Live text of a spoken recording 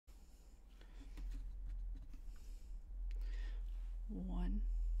1,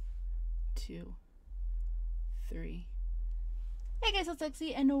 2, 3. Hey guys, it's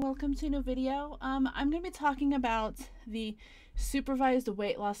Lexi and welcome to a new video. I'm going to be talking about the supervised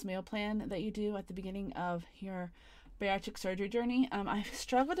weight loss meal plan that you do at the beginning of your bariatric surgery journey. I've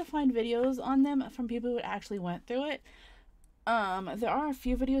struggled to find videos on them from people who actually went through it. There are a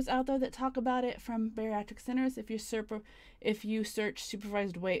few videos out there that talk about it from bariatric centers. If you search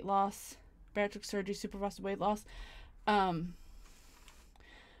supervised weight loss, bariatric surgery supervised weight loss,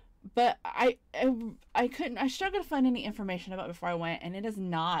 but I struggled to find any information about it before I went, and it is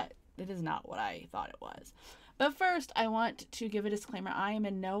not what I thought it was. But first, I want to give a disclaimer. I am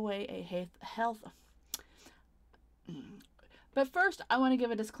in no way a But first, I want to give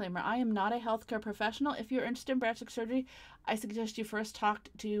a disclaimer. I am not a healthcare professional. If you're interested in bariatric surgery, I suggest you first talk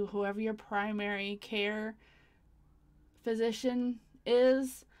to whoever your primary care physician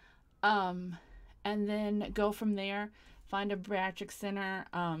is, and then go from there. Find a bariatric center.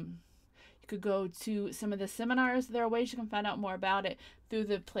 You could go to some of the seminars. There are ways you can find out more about it through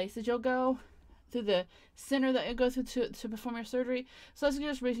the places you'll go, through the center that you go through to perform your surgery. So I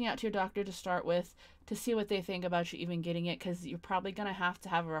suggest reaching out to your doctor to start with to see what they think about you even getting it, because you're probably going to have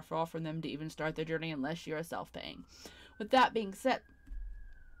a referral from them to even start the journey unless you're self-paying. With that being said,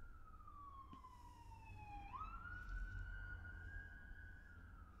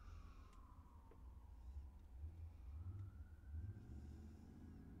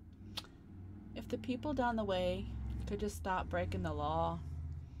 if the people down the way could just stop breaking the law,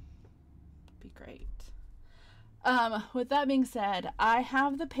 it'd be great. With that being said, I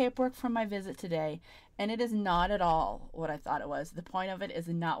have the paperwork from my visit today, and it is not at all what I thought it was. The point of it is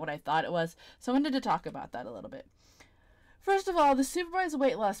not what I thought it was, so I wanted to talk about that a little bit. First of all, the supervised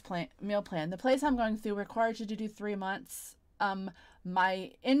weight loss meal plan, the place I'm going through requires you to do 3 months.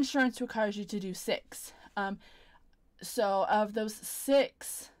 My insurance requires you to do 6. So of those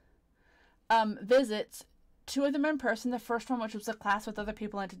 6 visits, 2 of them in person. The first one, which was a class with other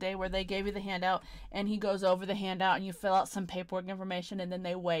people in today, where they gave you the handout and he goes over the handout and you fill out some paperwork information and then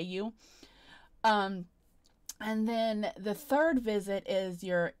they weigh you. And then the third visit is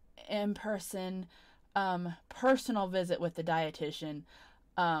your in-person personal visit with the dietitian.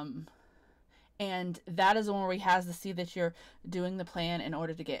 And that is the one where he has to see that you're doing the plan in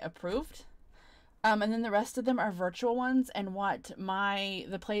order to get approved. And then the rest of them are virtual ones. And what the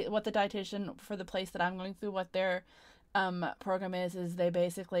dietitian for the place that I'm going through, what their program is they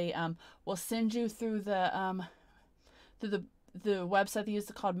basically will send you through the website they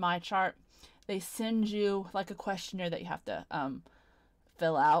use called My Chart. They send you like a questionnaire that you have to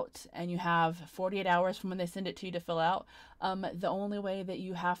fill out, and you have 48 hours from when they send it to you to fill out. The only way that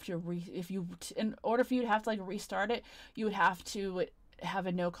you have to in order for you to have to like restart it, you would have to have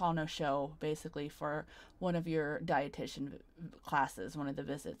a no call, no show basically for one of your dietitian classes, one of the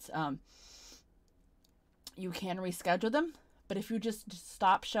visits. You can reschedule them, but if you just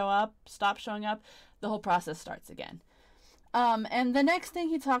stop showing up, the whole process starts again. And the next thing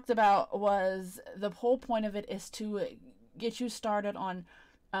he talked about was the whole point of it is to get you started on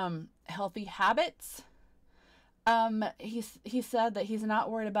healthy habits. He said that he's not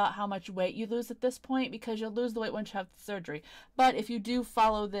worried about how much weight you lose at this point, because you'll lose the weight once you have the surgery. But if you do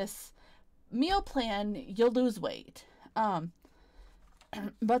follow this meal plan, you'll lose weight.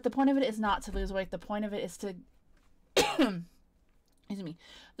 But the point of it is not to lose weight. The point of it is to excuse me.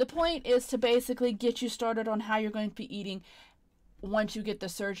 The point is to basically get you started on how you're going to be eating once you get the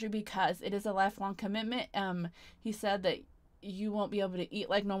surgery, because it is a lifelong commitment. He said that you won't be able to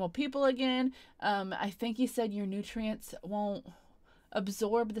eat like normal people again. I think he said your nutrients won't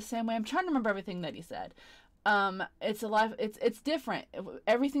absorb the same way. I'm trying to remember everything that he said. It's different.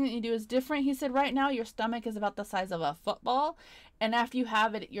 Everything that you do is different. He said right now your stomach is about the size of a football, and after you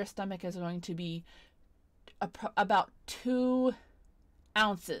have it, your stomach is going to be about 2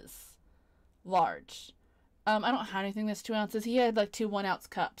 ounces large. I don't have anything that's 2 ounces. He had like 2 1-ounce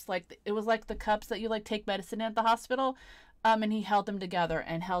cups. Like it was like the cups that you like take medicine in at the hospital. And he held them together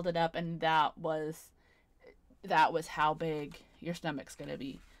and held it up, and that was how big your stomach's gonna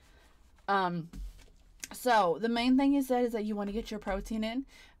be. So the main thing he said is that you want to get your protein in.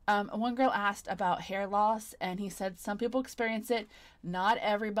 One girl asked about hair loss, and he said some people experience it, not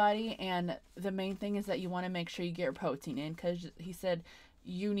everybody. And the main thing is that you want to make sure you get your protein in, because he said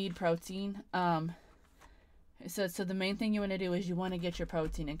you need protein. So the main thing you want to do is you want to get your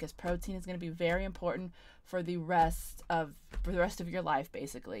protein in, because protein is going to be very important for the rest of your life,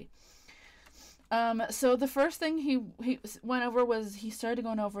 basically. So the first thing he went over was he started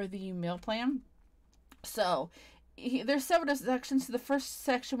going over the meal plan. So there's several sections. So the first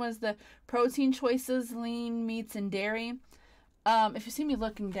section was the protein choices, lean meats and dairy. If you see me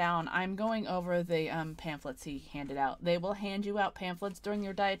looking down, I'm going over the pamphlets he handed out. They will hand you out pamphlets during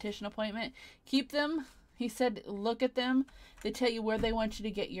your dietitian appointment. Keep them. He said look at them. They tell you where they want you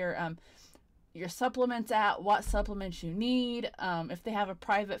to get your supplements at, what supplements you need. If they have a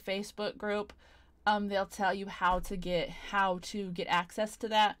private Facebook group, they'll tell you how to get access to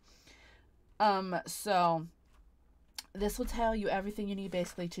that. So this will tell you everything you need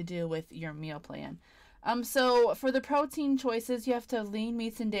basically to do with your meal plan. So for the protein choices, you have to have lean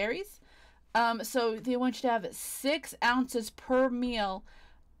meats and dairies. So they want you to have 6 ounces per meal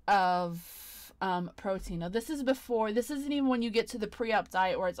of protein. Now this isn't even when you get to the pre-op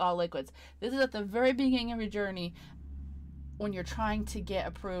diet where it's all liquids. This is at the very beginning of your journey when you're trying to get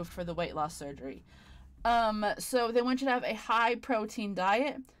approved for the weight loss surgery. So they want you to have a high protein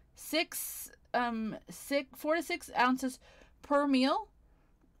diet, 4 to 6 ounces per meal.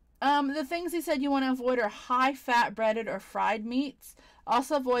 The things he said you want to avoid are high fat breaded or fried meats.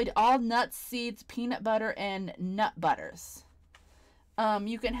 Also avoid all nuts, seeds, peanut butter, and nut butters.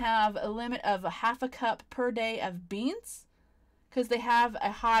 You can have a limit of 1/2 cup per day of beans because they have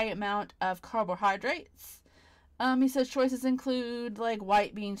a high amount of carbohydrates. He says choices include like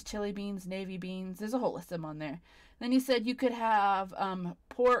white beans, chili beans, navy beans. There's a whole list of them on there. Then he said you could have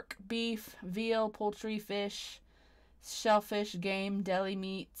pork, beef, veal, poultry, fish, shellfish, game, deli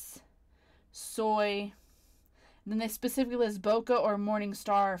meats, soy. And then they specifically list Boca or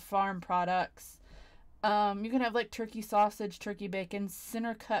Morningstar farm products. You can have like turkey sausage, turkey bacon,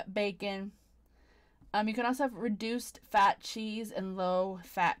 center cut bacon. You can also have reduced fat cheese and low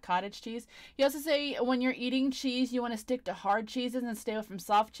fat cottage cheese. You also say when you're eating cheese, you want to stick to hard cheeses and stay away from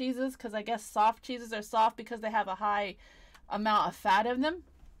soft cheeses because I guess soft cheeses are soft because they have a high amount of fat in them.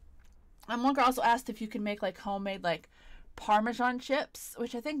 One girl also asked if you can make like homemade like Parmesan chips,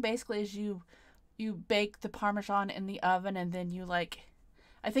 which I think basically is you bake the Parmesan in the oven and then you I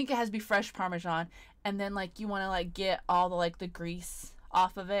think it has to be fresh Parmesan and then you want to get all the grease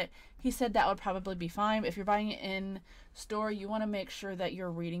off of it. He said that would probably be fine. If you're buying it in store, you want to make sure that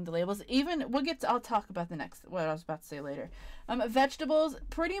you're reading the labels. I'll talk about what I was about to say later. Vegetables,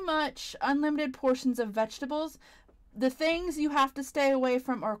 pretty much unlimited portions of vegetables. The things you have to stay away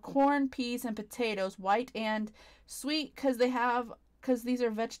from are corn, peas, and potatoes, white and sweet, because these are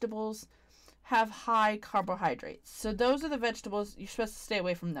vegetables have high carbohydrates. So those are the vegetables you're supposed to stay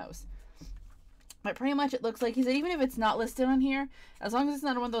away from those. But pretty much it looks like he said even if it's not listed on here, as long as it's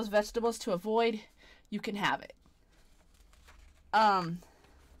not one of those vegetables to avoid, you can have it. The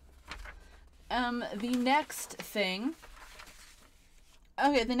next thing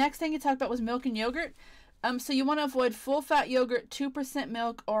he talked about was milk and yogurt. So you want to avoid full fat yogurt, 2%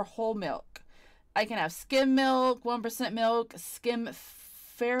 milk, or whole milk. I can have skim milk, 1% milk, skim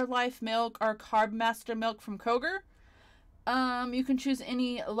Fairlife milk, or Carb Master milk from Kroger. You can choose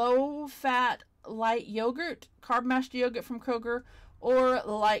any low fat light yogurt, Carb Master yogurt from Kroger, or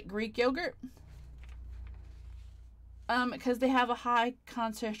light Greek yogurt. Because they have a high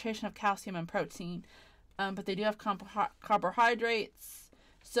concentration of calcium and protein. But they do have carbohydrates.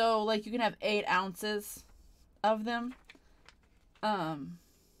 So you can have 8 ounces of them. And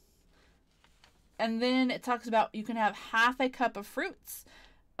then it talks about you can have 1/2 cup of fruits.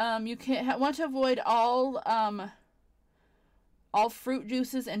 You want to avoid all fruit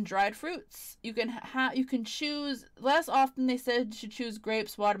juices and dried fruits. You can choose less often. They said you should choose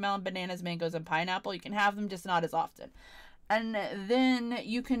grapes, watermelon, bananas, mangoes, and pineapple. You can have them, just not as often. And then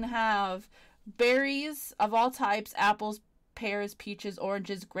you can have berries of all types: apples, pears, peaches,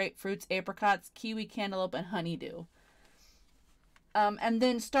 oranges, grapefruits, apricots, kiwi, cantaloupe, and honeydew. And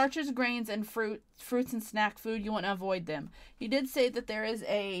then starches, grains, and fruits and snack food, you want to avoid them. He did say that there is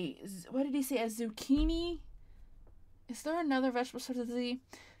a zucchini. Is there another vegetable starts with Z?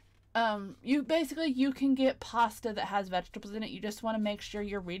 You can get pasta that has vegetables in it. You just want to make sure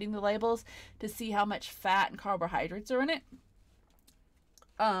you're reading the labels to see how much fat and carbohydrates are in it.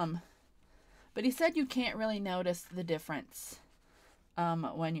 But he said you can't really notice the difference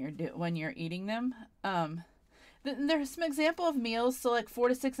when you're eating them. There's some example of meals. So 4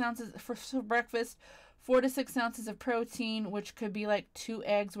 to 6 ounces for breakfast, 4 to 6 ounces of protein, which could be 2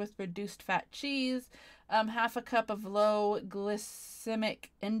 eggs with reduced fat cheese, 1/2 cup of low glycemic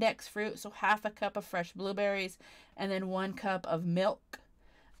index fruit, so 1/2 cup of fresh blueberries, and then 1 cup of milk.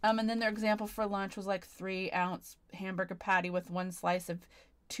 And then their example for lunch was 3-ounce hamburger patty with 1 slice of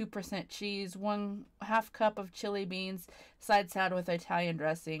 2% cheese, 1/2 cup of chili beans, side salad with Italian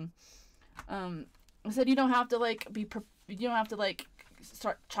dressing. I said you don't have to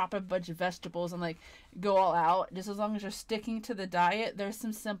start chopping a bunch of vegetables and go all out. Just as long as you're sticking to the diet, there's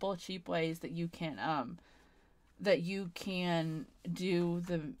some simple, cheap ways that you can that you can do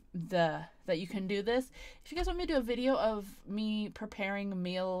that you can do this. If you guys want me to do a video of me preparing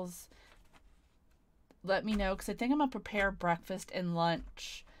meals, let me know, because I think I'm gonna prepare breakfast and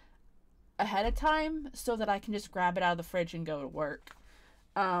lunch ahead of time so that I can just grab it out of the fridge and go to work.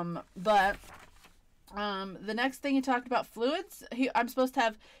 The next thing he talked about fluids. I'm supposed to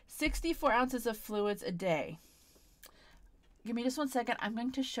have 64 ounces of fluids a day. Give me just 1 second. I'm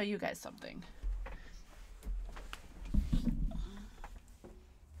going to show you guys something.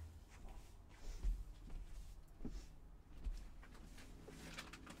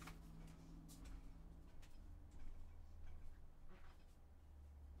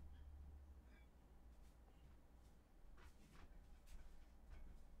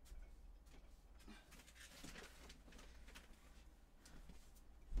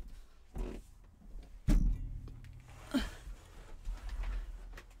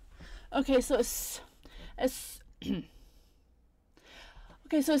 Okay, so okay,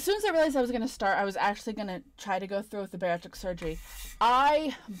 so as soon as I realized I was going to start, I was actually going to try to go through with the bariatric surgery.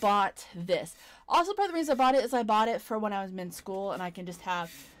 I bought this. Also, part of the reason I bought it is I bought it for when I was in school, and I can just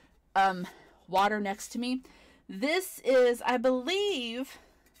have water next to me. This is, I believe,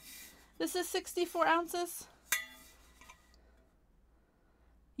 this is 64 ounces.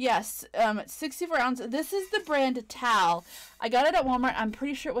 Yes, 64 ounces. This is the brand Tal. I got it at Walmart. I'm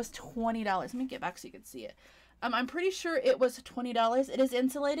pretty sure it was $20. Let me get back so you can see it. I'm pretty sure it was $20. It is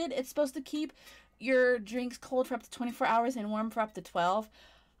insulated. It's supposed to keep your drinks cold for up to 24 hours and warm for up to 12.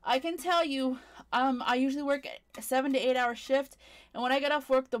 I can tell you, I usually work a 7 to 8 hour shift, and when I get off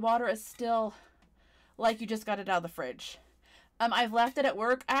work, the water is still like you just got it out of the fridge. I've left it at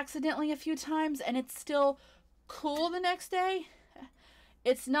work accidentally a few times, and it's still cool the next day.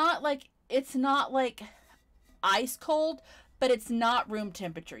 It's not like ice cold, but it's not room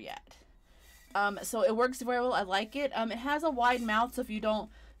temperature yet. So it works very well. I like it. It has a wide mouth, so if you don't,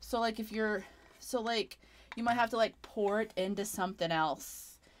 you might have to like pour it into something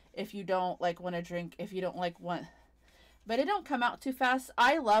else if you don't like want to drink, if you don't like want, but it don't come out too fast.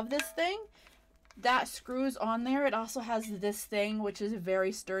 I love this thing that screws on there. It also has this thing, which is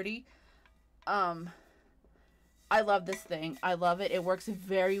very sturdy. I love this thing. I love it. It works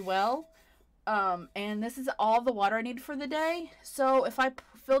very well. And this is all the water I need for the day. So if I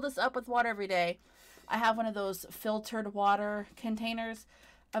fill this up with water every day, I have one of those filtered water containers.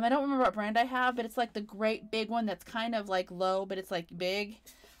 I don't remember what brand I have, but it's like the great big one that's kind of like low, but it's like big.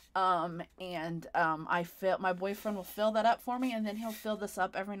 My boyfriend will fill that up for me, and then he'll fill this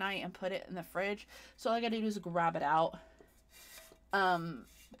up every night and put it in the fridge. So all I gotta do is grab it out.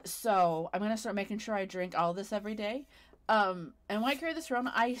 So I'm going to start making sure I drink all this every day. And when I carry this around,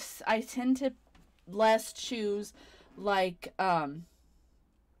 I tend to less choose like, what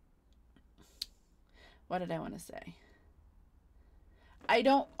did I want to say? I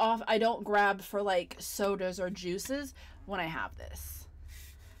don't grab for like sodas or juices when I have this.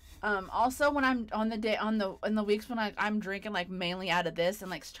 Also when I'm in the weeks when I'm drinking like mainly out of this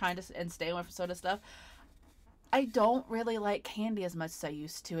and like trying to stay away from soda stuff, I don't really like candy as much as I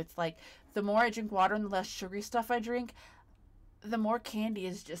used to. It's like the more I drink water and the less sugary stuff I drink, the more candy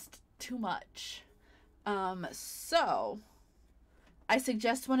is just too much. So I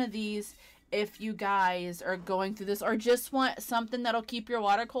suggest one of these if you guys are going through this or just want something that'll keep your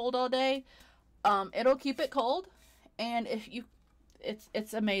water cold all day. It'll keep it cold, and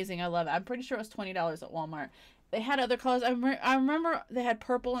it's amazing. I love it. I'm pretty sure it was $20 at Walmart. They had other colors. I remember they had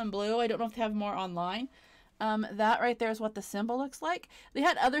purple and blue. I don't know if they have more online. That right there is what the symbol looks like. They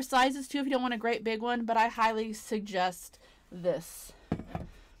had other sizes too if you don't want a great big one, but I highly suggest this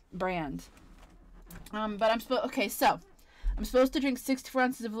brand. But I'm supposed to drink 64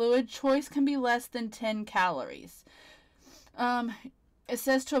 ounces of fluid. Choice can be less than 10 calories. It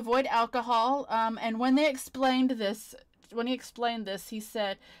says to avoid alcohol. And when he explained this, he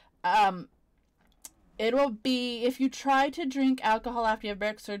said, it will be, if you try to drink alcohol after you have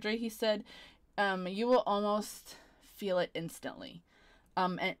bariatric surgery, he said, you will almost feel it instantly,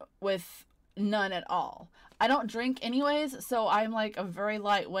 and with none at all. I don't drink anyways, so I'm like a very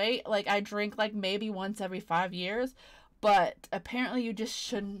lightweight. Like I drink like maybe once every 5 years, but apparently you just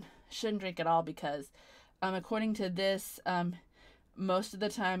shouldn't drink at all because, according to this, most of the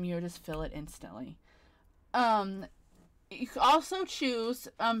time you just feel it instantly. You can also choose,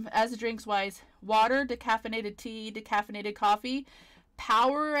 as drinks wise, water, decaffeinated tea, decaffeinated coffee,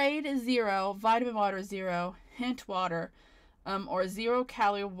 Powerade 0, vitamin water 0, hint water, or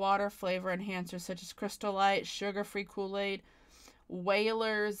 0-calorie water flavor enhancers such as Crystal Light, sugar-free Kool-Aid,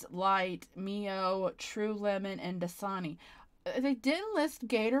 Whalers Light, Mio, True Lemon, and Dasani. They didn't list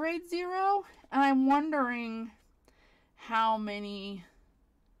Gatorade 0, and I'm wondering how many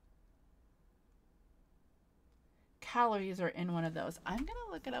calories are in one of those. I'm going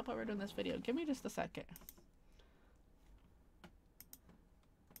to look it up while we're doing this video. Give me just a second.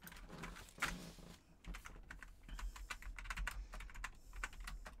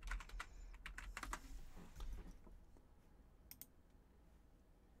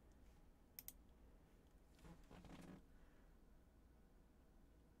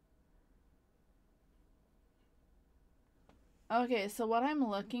 Okay, so what I'm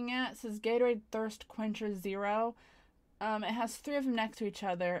looking at says Gatorade Thirst Quencher Zero. It has 3 of them next to each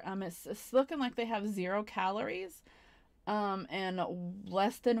other. It's looking like they have 0 calories, and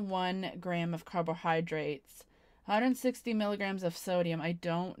less than 1 gram of carbohydrates, 160 milligrams of sodium. I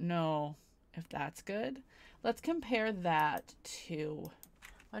don't know if that's good. Let's compare that to,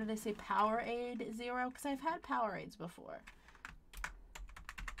 what did they say, Powerade Zero? Because I've had Powerades before.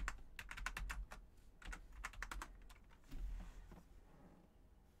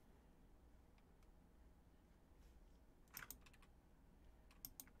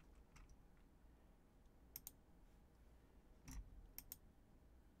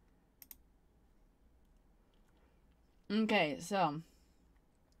 Okay, so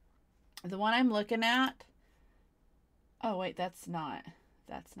the one I'm looking at, oh wait, that's not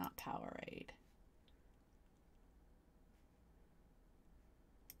Powerade.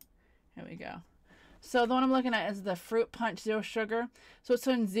 Here we go. So the one I'm looking at is the Fruit Punch Zero Sugar. So it's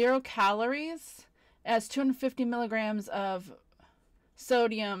in 0 calories. It has 250 milligrams of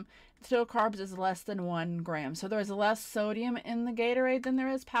sodium. Total carbs is less than 1 gram. So there's less sodium in the Gatorade than there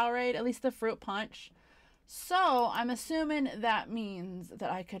is Powerade, at least the Fruit Punch. So I'm assuming that means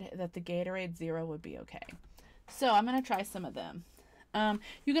that that the Gatorade Zero would be okay. So I'm going to try some of them.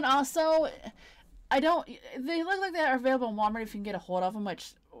 You can also, they look like they are available in Walmart if you can get a hold of them,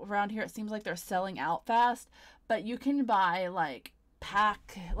 which around here it seems like they're selling out fast. But you can buy like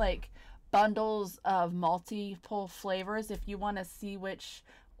bundles of multiple flavors if you want to see which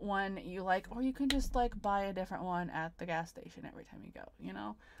one you like, or you can just like buy a different one at the gas station every time you go, you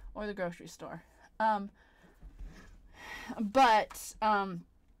know, or the grocery store.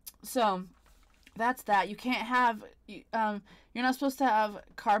 So that's that. You can't have, you're not supposed to have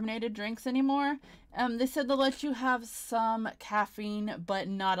carbonated drinks anymore. They said they'll let you have some caffeine, but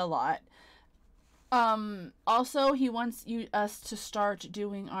not a lot. Also, he wants us to start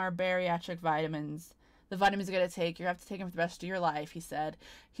doing our bariatric vitamins. The vitamins you're going to take, you have to take them for the rest of your life, he said.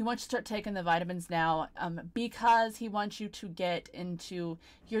 He wants you to start taking the vitamins now, because he wants you to get into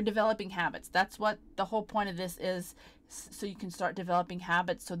your developing habits. That's what the whole point of this is, so you can start developing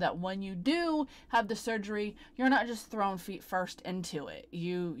habits so that when you do have the surgery, you're not just thrown feet first into it.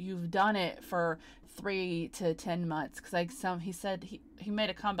 You've done it for 3 to 10 months. Because he said he made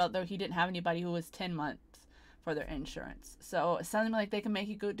a comment though he didn't have anybody who was 10 months for their insurance. So it sounds like they can make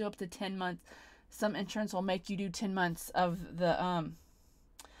you go do up to 10 months. Some insurance will make you do 10 months of the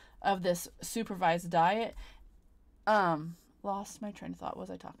of this supervised diet. Lost my train of thought. What was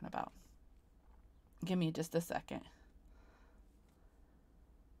I talking about? Give me just a second.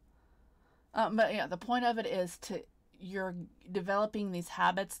 But yeah, the point of it is you're developing these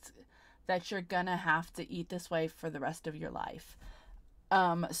habits that you're gonna have to eat this way for the rest of your life.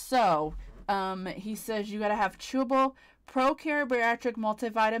 He says you gotta have chewable ProCare Bariatric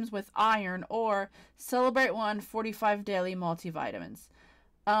multivitamins with iron, or Celebrate One 45 daily multivitamins.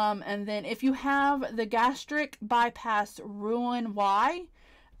 And then if you have the gastric bypass Ruin Y,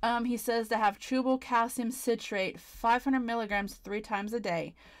 he says to have chewable calcium citrate 500 milligrams 3 times a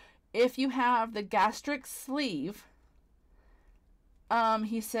day. If you have the gastric sleeve,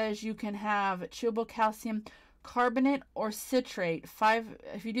 he says you can have chewable calcium carbonate or citrate.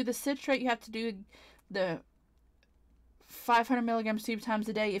 If you do the citrate, you have to do the 500 milligrams 3 times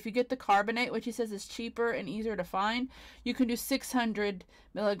a day. If you get the carbonate, which he says is cheaper and easier to find, you can do 600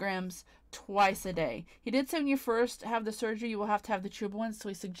 milligrams twice a day. He did say when you first have the surgery, you will have to have the chewable ones, so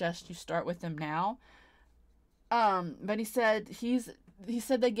he suggests you start with them now. But he said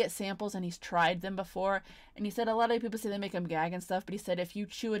they get samples and he's tried them before, and he said a lot of people say they make them gag and stuff, but he said if you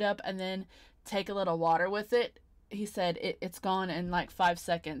chew it up and then take a little water with it, he said it's gone in like 5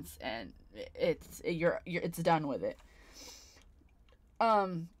 seconds and it's done with it.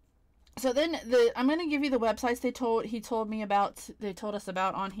 So then I'm going to give you the websites they told us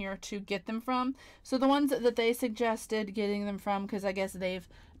about on here to get them from. So the ones that they suggested getting them from, because I guess they've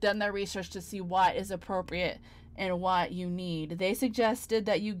done their research to see what is appropriate and what you need. They suggested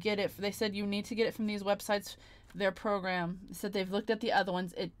that you get it. They said you need to get it from these websites. Their program said they've looked at the other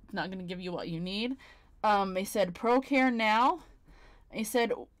ones. It's not going to give you what you need. They said ProCare Now. He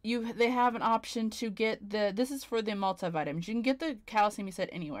said they have an option to get this is for the multivitamins. You can get the calcium, he said,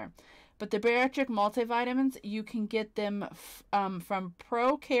 anywhere. But the bariatric multivitamins, you can get them from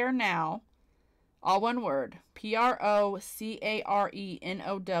ProCareNow, all one word,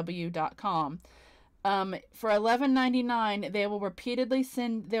 ProCarenow.com. For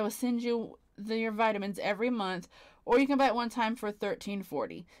 $11.99, they will send you your vitamins every month, or you can buy it one time for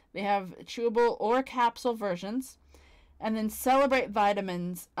 $13.40. They have chewable or capsule versions. And then Celebrate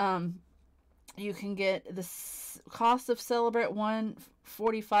vitamins, you can get the cost of Celebrate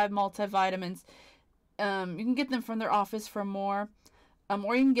 145 multivitamins. You can get them from their office for more,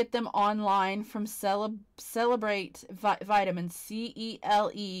 or you can get them online from Celebrate Vitamins,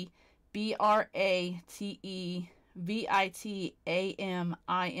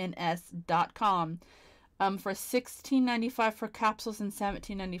 CelebrateVitamins.com, for $16.95 for capsules and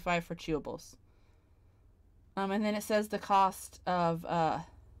 $17.95 for chewables. And then it says the cost of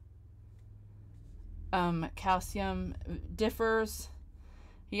calcium differs.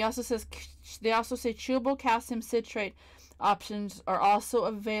 He also says they also say chewable calcium citrate options are also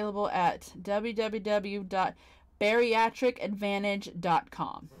available at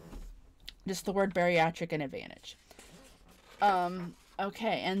www.bariatricadvantage.com. Just the word bariatric and advantage.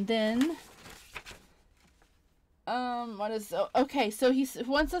 Okay, and then so he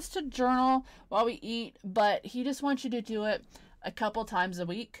wants us to journal while we eat, but he just wants you to do it a couple times a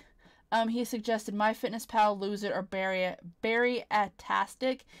week. He suggested MyFitnessPal, Lose It, or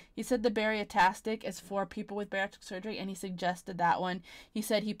Bariatastic. He said the Bariatastic is for people with bariatric surgery, and he suggested that one. He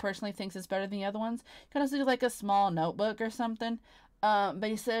said he personally thinks it's better than the other ones. Kind of do like a small notebook or something. But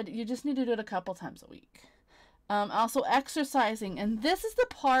he said you just need to do it a couple times a week. Also exercising, and this is the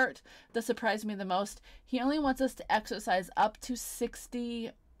part that surprised me the most. He only wants us to exercise up to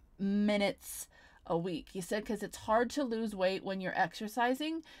 60 minutes a week. He said because it's hard to lose weight when you're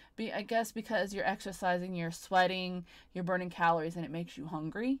exercising. I guess because you're exercising, you're sweating, you're burning calories, and it makes you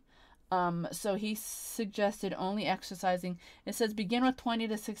hungry. So he suggested only exercising. It says begin with 20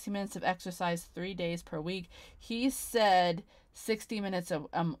 to 60 minutes of exercise 3 days per week. He said 60 minutes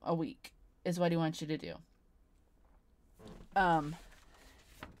a week is what he wants you to do.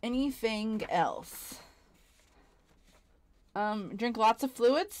 Anything else? Drink lots of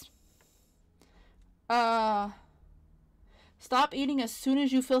fluids. Stop eating as soon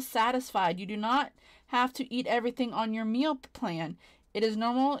as you feel satisfied. You do not have to eat everything on your meal plan. It is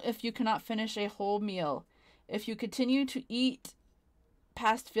normal if you cannot finish a whole meal. If you continue to eat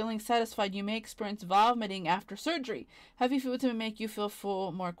past feeling satisfied, you may experience vomiting after surgery. Heavy foods may make you feel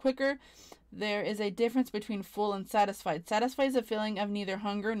full more quicker. There is a difference between full and satisfied. Satisfied is a feeling of neither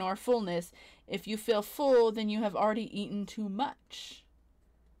hunger nor fullness. If you feel full, then you have already eaten too much.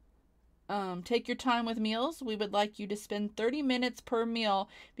 Take your time with meals. We would like you to spend 30 minutes per meal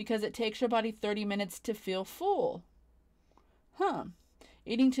because it takes your body 30 minutes to feel full.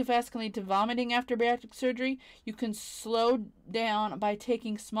 Eating too fast can lead to vomiting after bariatric surgery. You can slow down by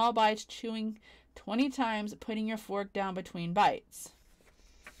taking small bites, chewing 20 times, putting your fork down between bites.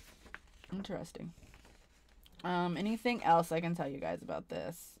 Interesting. Anything else I can tell you guys about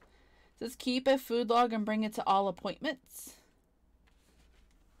this? It says keep a food log and bring it to all appointments.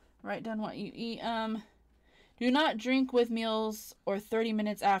 Write down what you eat. Do not drink with meals or 30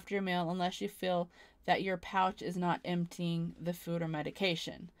 minutes after your meal unless you feel that your pouch is not emptying the food or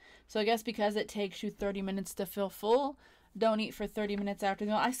medication. So I guess because it takes you 30 minutes to feel full, don't eat for 30 minutes after the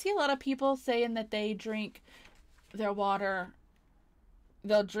meal. I see a lot of people saying that they drink their water.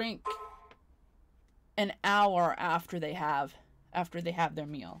 They'll drink an hour after they have their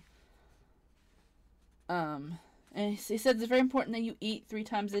meal. And he said it's very important that you eat 3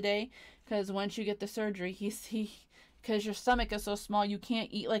 times a day because once you get the surgery, because your stomach is so small, you can't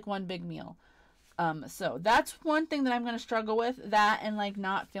eat like one big meal. So that's one thing that I'm going to struggle with, that and like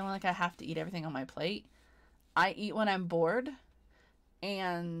not feeling like I have to eat everything on my plate. I eat when I'm bored,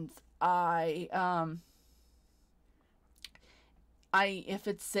 and if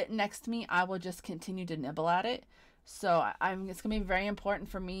it's sitting next to me, I will just continue to nibble at it. So it's going to be very important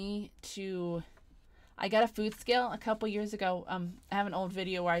for me I got a food scale a couple years ago. I have an old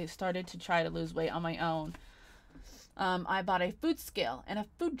video where I started to try to lose weight on my own. I bought a food scale and a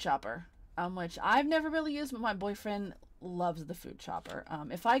food chopper, which I've never really used, but my boyfriend loves the food chopper.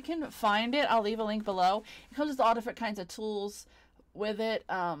 If I can find it, I'll leave a link below. It comes with all different kinds of tools with it.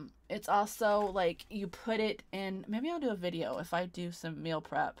 It's also like you put it in, maybe I'll do a video if I do some meal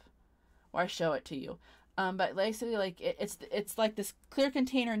prep where I show it to you. But basically, like it's like this clear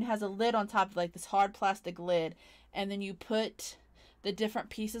container and has a lid on top of like this hard plastic lid, and then you put the different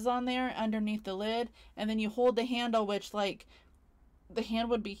pieces on there underneath the lid, and then you hold the handle, which like the hand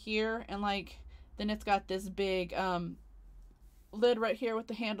would be here, and like then it's got this big lid right here with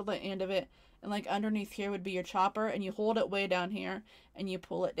the handle at the end of it, and like underneath here would be your chopper, and you hold it way down here and you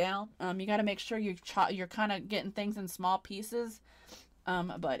pull it down. You got to make sure you're kind of getting things in small pieces.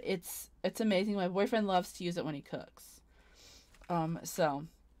 But it's amazing. My boyfriend loves to use it when he cooks. So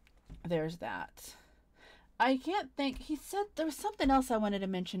there's that. I can't think. He said there was something else I wanted to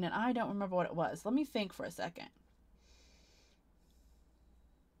mention, and I don't remember what it was. Let me think for a second.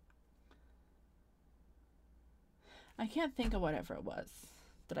 I can't think of whatever it was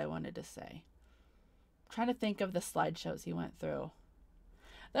that I wanted to say. I'm trying to think of the slideshows he went through.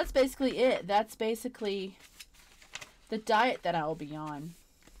 That's basically it. That's basically the diet that I will be on.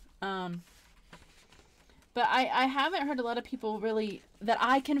 But I haven't heard a lot of people really, that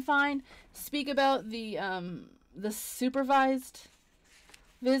I can find, speak about the supervised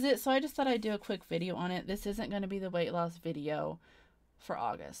visit. So I just thought I'd do a quick video on it. This isn't going to be the weight loss video for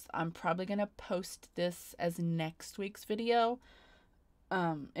August. I'm probably going to post this as next week's video.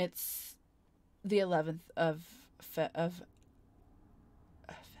 It's the 11th of February.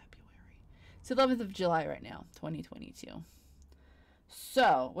 It's the 11th of July right now, 2022.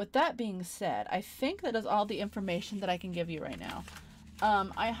 So, with that being said, I think that is all the information that I can give you right now.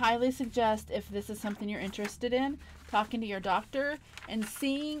 I highly suggest, if this is something you're interested in, talking to your doctor and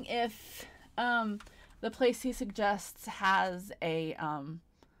seeing if the place he suggests has a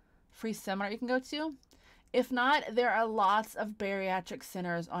free seminar you can go to. If not, there are lots of bariatric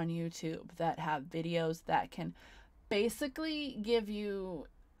centers on YouTube that have videos that can basically give you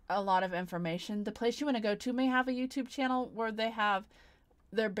a lot of information. The place you want to go to may have a YouTube channel where they have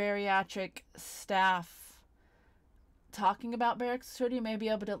their bariatric staff talking about bariatric surgery. You may be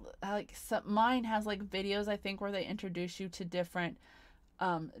able to, like, mine has like videos, I think, where they introduce you to different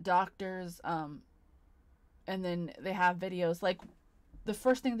doctors, and then they have videos like the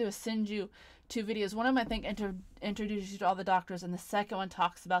first thing they do is send you 2 videos. One of them, I think, introduces you to all the doctors, and the second one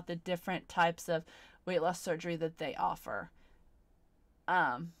talks about the different types of weight loss surgery that they offer.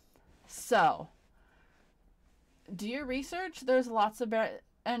 So do your research. There's lots of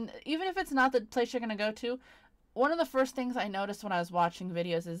and even if it's not the place you're going to go to, one of the first things I noticed when I was watching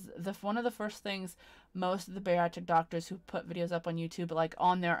videos is one of the first things most of the bariatric doctors who put videos up on YouTube, like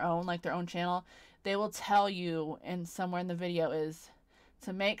on their own, like their own channel, they will tell you, and somewhere in the video is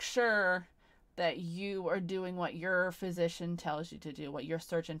to make sure that you are doing what your physician tells you to do, what your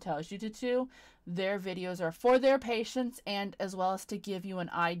surgeon tells you to do. Their videos are for their patients, and as well as to give you an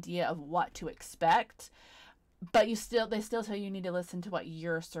idea of what to expect. But they still tell you need to listen to what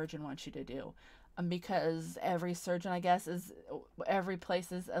your surgeon wants you to do. Because every surgeon, I guess, every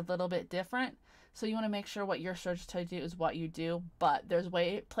place is a little bit different. So you want to make sure what your surgeon tells you to do is what you do. But there's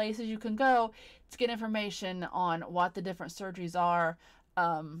places you can go to get information on what the different surgeries are,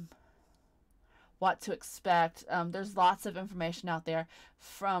 what to expect. There's lots of information out there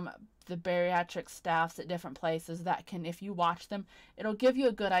from the bariatric staffs at different places that can, if you watch them, it'll give you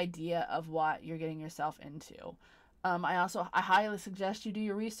a good idea of what you're getting yourself into. I highly suggest you do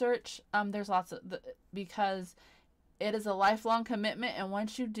your research. There's lots of because it is a lifelong commitment, and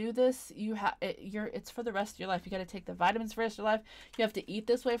once you do this, it's for the rest of your life. You got to take the vitamins for the rest of your life. You have to eat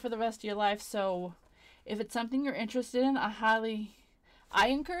this way for the rest of your life. So if it's something you're interested in, I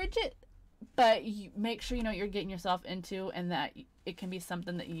encourage it, but you make sure you know what you're getting yourself into, and that it can be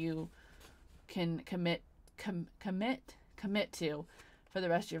something that you can commit to for the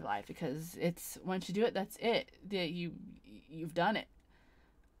rest of your life, because it's once you do it, that's it. You've done it.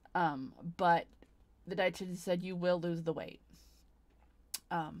 But the dietitian said you will lose the weight.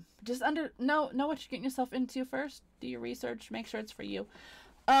 Just know what you're getting yourself into first. Do your research. Make sure it's for you.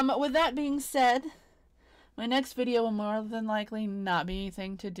 With that being said, my next video will more than likely not be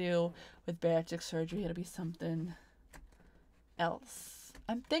anything to do with bariatric surgery. It'll be something else.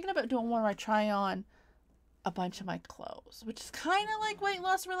 I'm thinking about doing one where I try on a bunch of my clothes, which is kind of like weight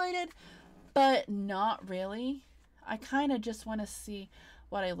loss related, but not really. I kind of just want to see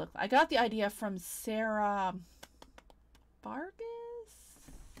what I look like. I got the idea from Sarah Vargas.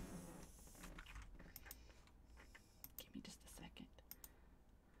 Give me just a second.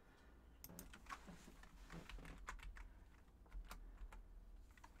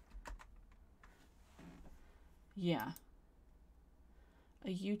 Yeah. A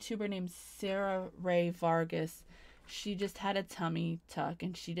YouTuber named Sarah Ray Vargas. She just had a tummy tuck,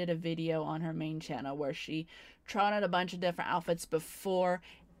 and she did a video on her main channel where she tried on a bunch of different outfits before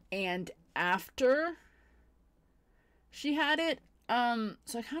and after she had it.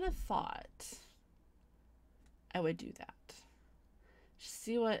 So I kind of thought I would do that.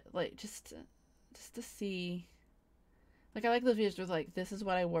 See what, like, just to see Like, I like those videos with, like, this is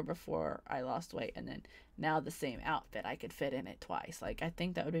what I wore before I lost weight, and then now the same outfit, I could fit in it twice. Like, I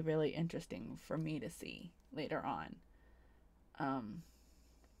think that would be really interesting for me to see later on. I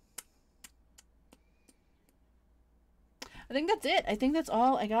think that's it. I think that's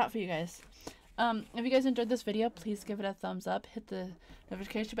all I got for you guys. If you guys enjoyed this video, please give it a thumbs up. Hit the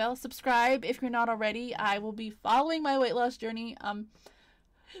notification bell. Subscribe if you're not already. I will be following my weight loss journey.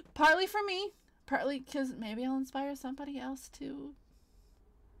 Partly for me. Partly because maybe I'll inspire somebody else to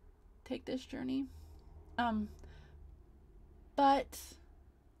take this journey. But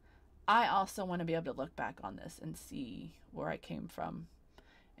I also want to be able to look back on this and see where I came from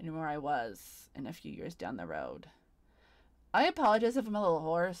and where I was in a few years down the road. I apologize if I'm a little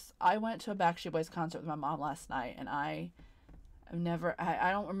hoarse. I went to a Backstreet Boys concert with my mom last night, and I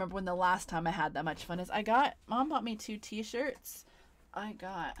don't remember when the last time I had that much fun is. Mom bought me 2 t-shirts. I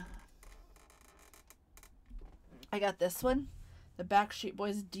got this one, the Backstreet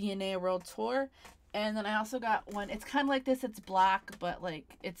Boys DNA World Tour, and then I also got one. It's kind of like this. It's black, but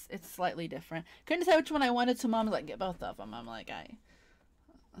like it's slightly different. Couldn't decide which one I wanted, so Mom was like, get both of them. I'm like,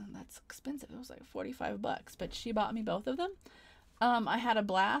 that's expensive. It was like $45, but she bought me both of them. I had a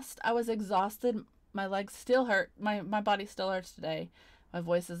blast. I was exhausted. My legs still hurt. My body still hurts today. My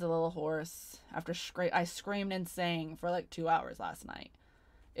voice is a little hoarse after I screamed and sang for like 2 hours last night.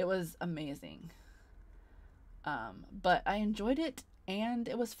 It was amazing. But I enjoyed it and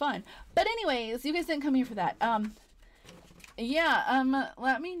it was fun. But anyways, you guys didn't come here for that.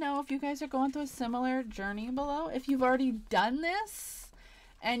 Let me know if you guys are going through a similar journey below. If you've already done this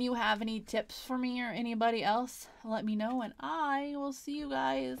and you have any tips for me or anybody else, let me know, and I will see you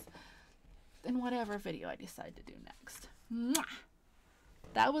guys in whatever video I decide to do next. Mwah!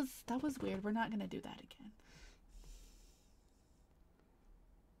 That was weird. We're not going to do that again.